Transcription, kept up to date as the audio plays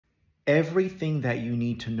everything that you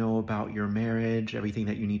need to know about your marriage, everything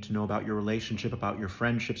that you need to know about your relationship, about your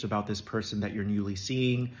friendships, about this person that you're newly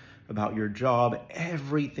seeing, about your job,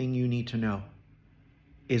 everything you need to know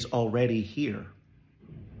is already here.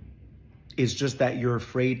 It's just that you're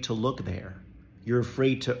afraid to look there. You're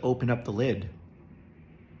afraid to open up the lid.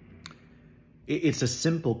 It's a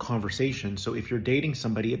simple conversation. So if you're dating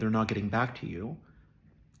somebody and they're not getting back to you,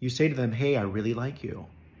 you say to them, hey, I really like you.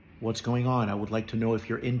 What's going on? I would like to know if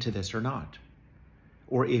you're into this or not.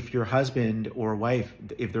 Or if your husband or wife,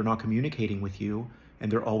 if they're not communicating with you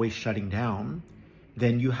and they're always shutting down,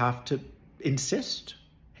 then you have to insist,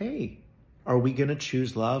 hey, are we going to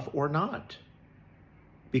choose love or not?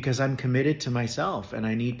 Because I'm committed to myself and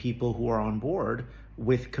I need people who are on board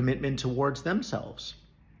with commitment towards themselves.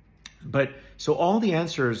 But so all the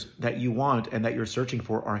answers that you want and that you're searching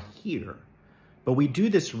for are here. But we do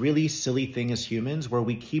this really silly thing as humans where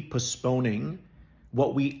we keep postponing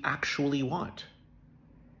what we actually want.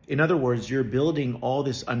 In other words, you're building all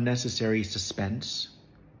this unnecessary suspense,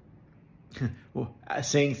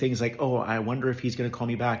 saying things like, oh, I wonder if he's going to call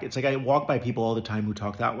me back. It's like I walk by people all the time who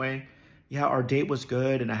talk that way. Yeah, our date was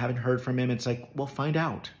good and I haven't heard from him. It's like, well, find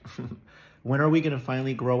out. When are we going to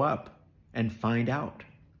finally grow up and find out?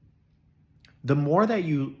 The more that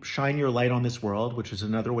you shine your light on this world, which is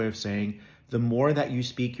another way of saying, the more that you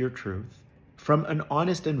speak your truth from an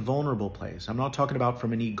honest and vulnerable place. I'm not talking about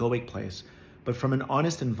from an egoic place, but from an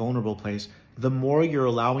honest and vulnerable place, the more you're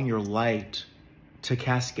allowing your light to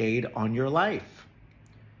cascade on your life.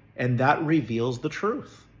 And that reveals the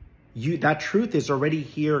truth. That truth is already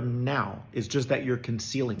here now. It's just that you're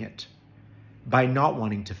concealing it by not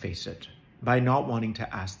wanting to face it, by not wanting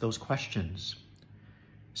to ask those questions.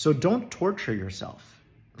 So don't torture yourself.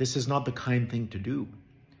 This is not the kind thing to do.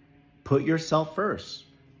 Put yourself first.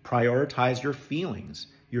 Prioritize your feelings.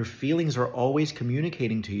 Your feelings are always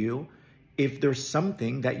communicating to you if there's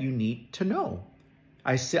something that you need to know.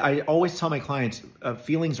 I always tell my clients,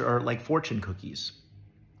 feelings are like fortune cookies.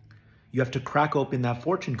 You have to crack open that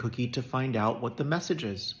fortune cookie to find out what the message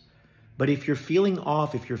is. But if you're feeling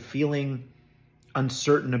off, if you're feeling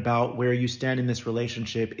uncertain about where you stand in this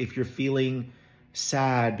relationship, if you're feeling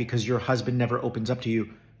sad because your husband never opens up to you,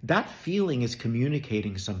 that feeling is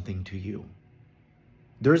communicating something to you.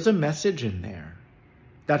 There's a message in there.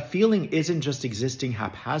 That feeling isn't just existing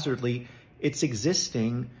haphazardly, it's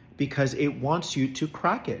existing because it wants you to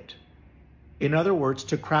crack it. In other words,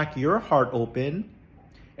 to crack your heart open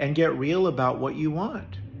and get real about what you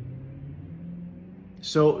want.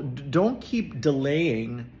 So don't keep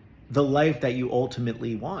delaying the life that you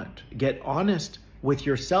ultimately want. Get honest with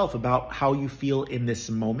yourself about how you feel in this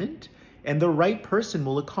moment, and the right person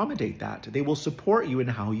will accommodate that. They will support you in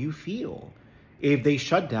how you feel. If they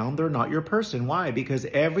shut down, they're not your person. Why? Because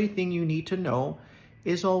everything you need to know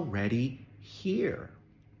is already here.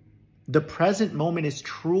 The present moment is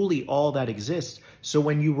truly all that exists. So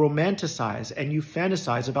when you romanticize and you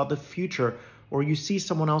fantasize about the future, or you see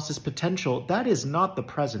someone else's potential, that is not the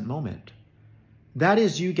present moment. That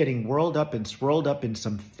is you getting whirled up and swirled up in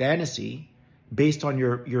some fantasy based on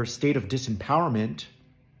your state of disempowerment.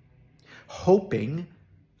 Hoping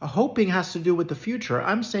has to do with the future.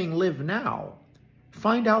 I'm saying live now.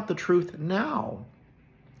 Find out the truth now.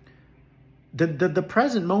 The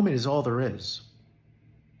present moment is all there is.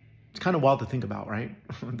 It's kind of wild to think about, right?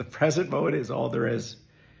 The present moment is all there is.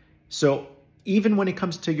 So even when it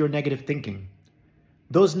comes to your negative thinking,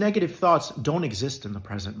 those negative thoughts don't exist in the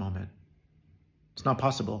present moment. It's not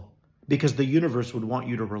possible because the universe would want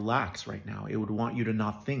you to relax right now. It would want you to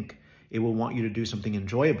not think. It would want you to do something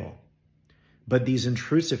enjoyable. But these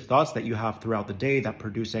intrusive thoughts that you have throughout the day that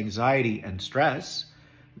produce anxiety and stress,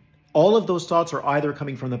 all of those thoughts are either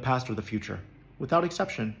coming from the past or the future, without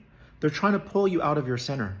exception. They're trying to pull you out of your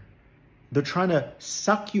center. They're trying to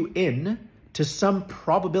suck you in to some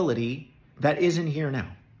probability that isn't here now.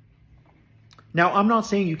 Now, I'm not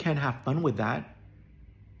saying you can't have fun with that.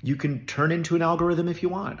 You can turn into an algorithm if you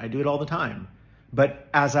want. I do it all the time. But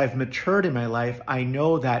as I've matured in my life, I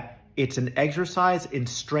know that it's an exercise in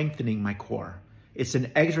strengthening my core. It's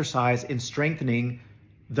an exercise in strengthening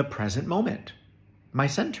the present moment, my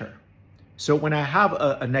center. So when I have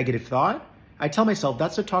a negative thought, I tell myself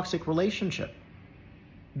that's a toxic relationship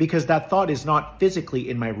because that thought is not physically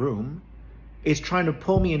in my room. It's trying to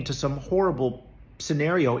pull me into some horrible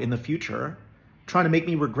scenario in the future, trying to make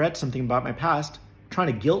me regret something about my past, trying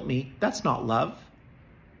to guilt me. That's not love.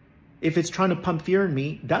 If it's trying to pump fear in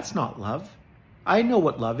me, that's not love. I know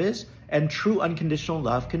what love is, and true unconditional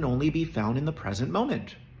love can only be found in the present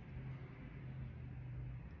moment.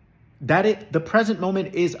 The present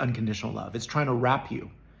moment is unconditional love. It's trying to wrap you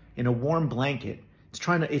in a warm blanket It's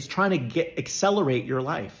trying to accelerate your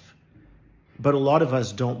life. But a lot of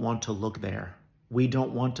us don't want to look there. We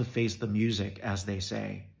don't want to face the music, as they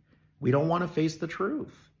say. We don't want to face the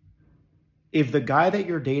truth. If the guy that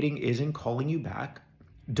you're dating isn't calling you back,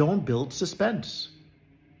 don't build suspense.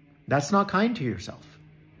 That's not kind to yourself.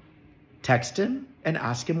 Text him and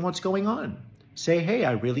ask him what's going on. Say, hey,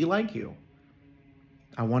 I really like you.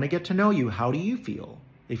 I want to get to know you. How do you feel?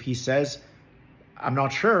 If he says, I'm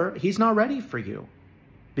not sure, he's not ready for you.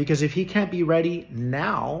 Because if he can't be ready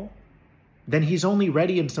now, then he's only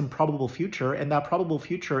ready in some probable future, and that probable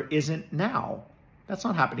future isn't now. That's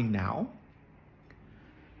not happening now.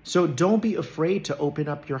 So don't be afraid to open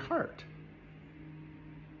up your heart.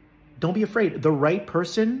 Don't be afraid. The right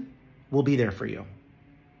person will be there for you.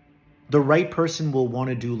 The right person will want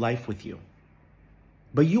to do life with you.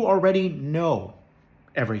 But you already know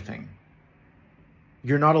everything.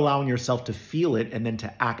 You're not allowing yourself to feel it and then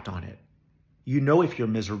to act on it. You know if you're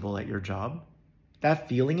miserable at your job. That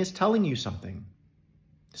feeling is telling you something.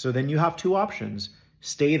 So then you have two options.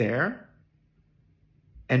 Stay there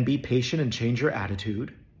and be patient and change your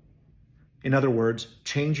attitude. In other words,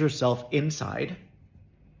 change yourself inside,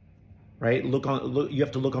 right? You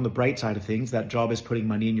have to look on the bright side of things. That job is putting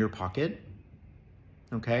money in your pocket,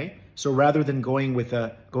 okay? So rather than going in with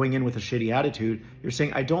a shitty attitude, you're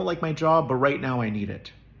saying, I don't like my job, but right now I need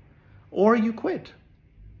it. Or you quit.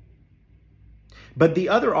 But the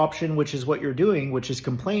other option, which is what you're doing, which is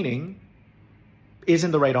complaining,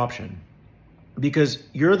 isn't the right option. Because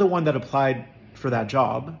you're the one that applied for that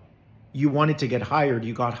job. You wanted to get hired,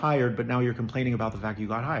 you got hired, but now you're complaining about the fact you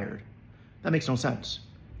got hired. That makes no sense.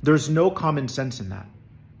 There's no common sense in that.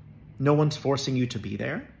 No one's forcing you to be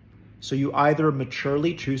there. So you either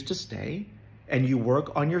maturely choose to stay and you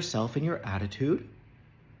work on yourself and your attitude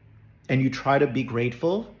and you try to be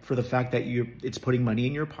grateful for the fact that it's putting money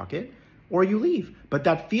in your pocket, or you leave. But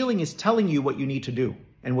that feeling is telling you what you need to do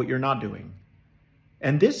and what you're not doing.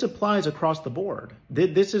 And this applies across the board.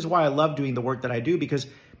 This is why I love doing the work that I do, because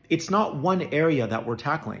it's not one area that we're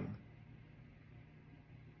tackling.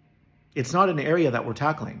 It's not an area that we're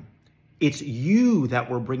tackling. It's you that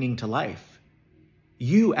we're bringing to life.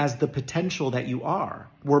 You as the potential that you are.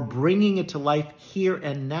 We're bringing it to life here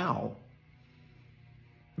and now,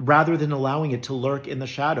 rather than allowing it to lurk in the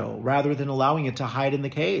shadow, rather than allowing it to hide in the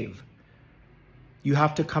cave. You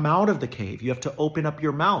have to come out of the cave. You have to open up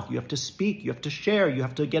your mouth. You have to speak. You have to share. You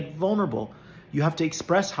have to get vulnerable. You have to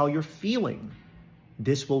express how you're feeling.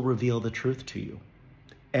 This will reveal the truth to you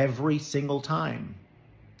every single time.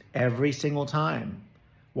 Every single time.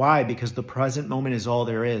 Why? Because the present moment is all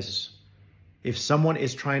there is. If someone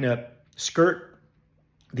is trying to skirt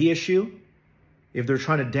the issue, if they're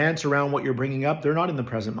trying to dance around what you're bringing up, they're not in the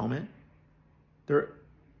present moment. They're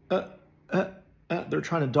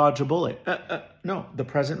trying to dodge a bullet. No, the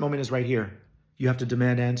present moment is right here. You have to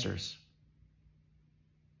demand answers.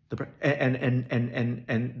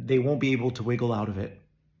 And they won't be able to wiggle out of it.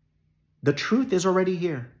 The truth is already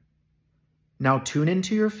here. Now tune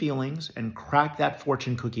into your feelings and crack that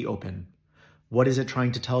fortune cookie open. What is it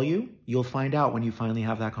trying to tell you? You'll find out when you finally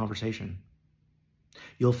have that conversation.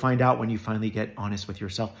 You'll find out when you finally get honest with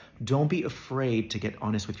yourself. Don't be afraid to get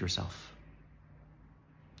honest with yourself.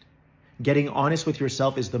 Getting honest with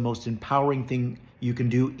yourself is the most empowering thing you can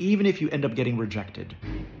do, even if you end up getting rejected.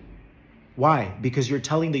 Why? Because you're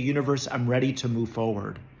telling the universe, I'm ready to move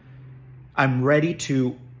forward. I'm ready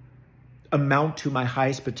to amount to my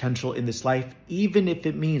highest potential in this life, even if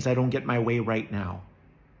it means I don't get my way right now.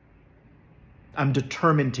 I'm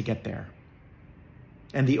determined to get there.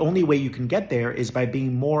 And the only way you can get there is by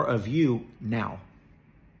being more of you now.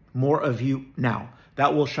 More of you now.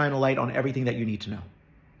 That will shine a light on everything that you need to know.